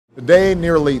Today,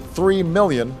 nearly 3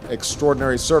 million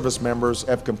extraordinary service members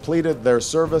have completed their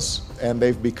service and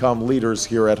they've become leaders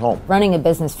here at home. Running a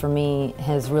business for me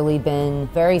has really been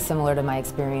very similar to my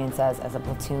experience as a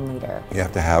platoon leader. You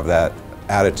have to have that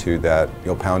attitude that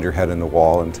you'll pound your head in the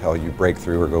wall until you break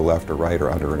through or go left or right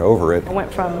or under and over it. I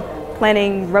went from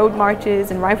planning road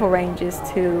marches and rifle ranges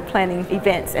to planning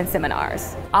events and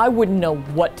seminars. I wouldn't know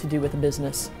what to do with a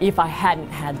business if I hadn't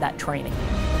had that training.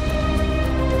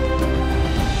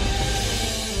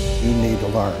 You need to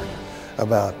learn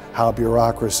about how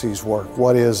bureaucracies work,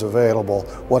 what is available,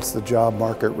 what's the job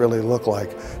market really look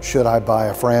like, should I buy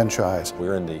a franchise?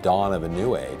 We're in the dawn of a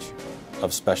new age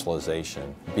of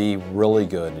specialization. Be really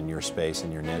good in your space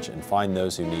and your niche and find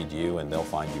those who need you and they'll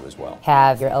find you as well.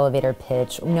 Have your elevator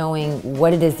pitch, knowing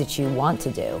what it is that you want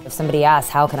to do. If somebody asks,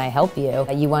 how can I help you?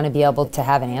 You want to be able to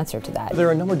have an answer to that. There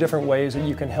are a number of different ways that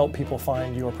you can help people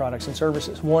find your products and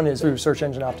services. One is through search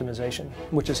engine optimization,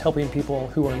 which is helping people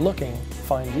who are looking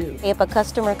find you. If a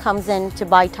customer comes in to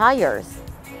buy tires,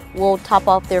 we'll top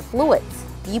off their fluids.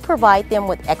 You provide them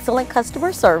with excellent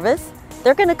customer service.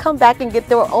 They're going to come back and get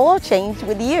their oil changed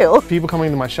with you. People coming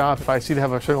into my shop, if I see they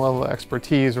have a certain level of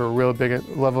expertise or a real big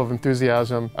level of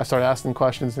enthusiasm, I start asking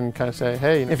questions and kind of say,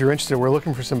 hey, if you're interested, we're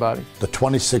looking for somebody. The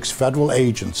 26 federal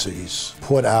agencies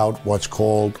put out what's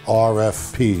called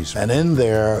RFPs, and in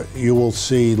there you will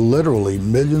see literally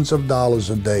millions of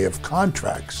dollars a day of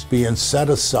contracts being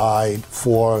set aside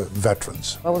for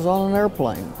veterans. I was on an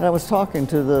airplane and I was talking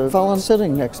to the fellow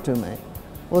sitting next to me.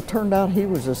 Well, it turned out he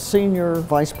was a senior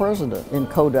vice president in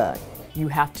Kodak. You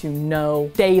have to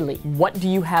know daily, what do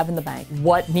you have in the bank?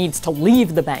 What needs to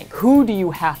leave the bank? Who do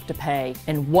you have to pay?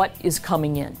 And what is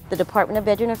coming in? The Department of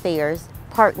Veteran Affairs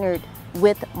partnered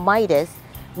with Midas,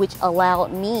 which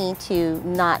allowed me to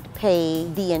not pay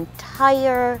the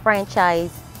entire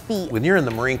franchise fee. When you're in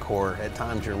the Marine Corps, at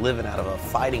times you're living out of a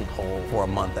fighting hole for a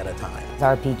month at a time.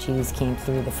 RPGs came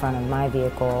through the front of my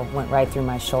vehicle, went right through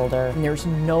my shoulder. And there's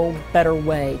no better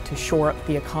way to shore up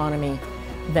the economy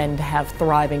than to have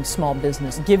thriving small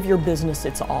business. Give your business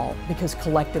its all, because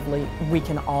collectively we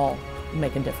can all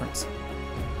make a difference.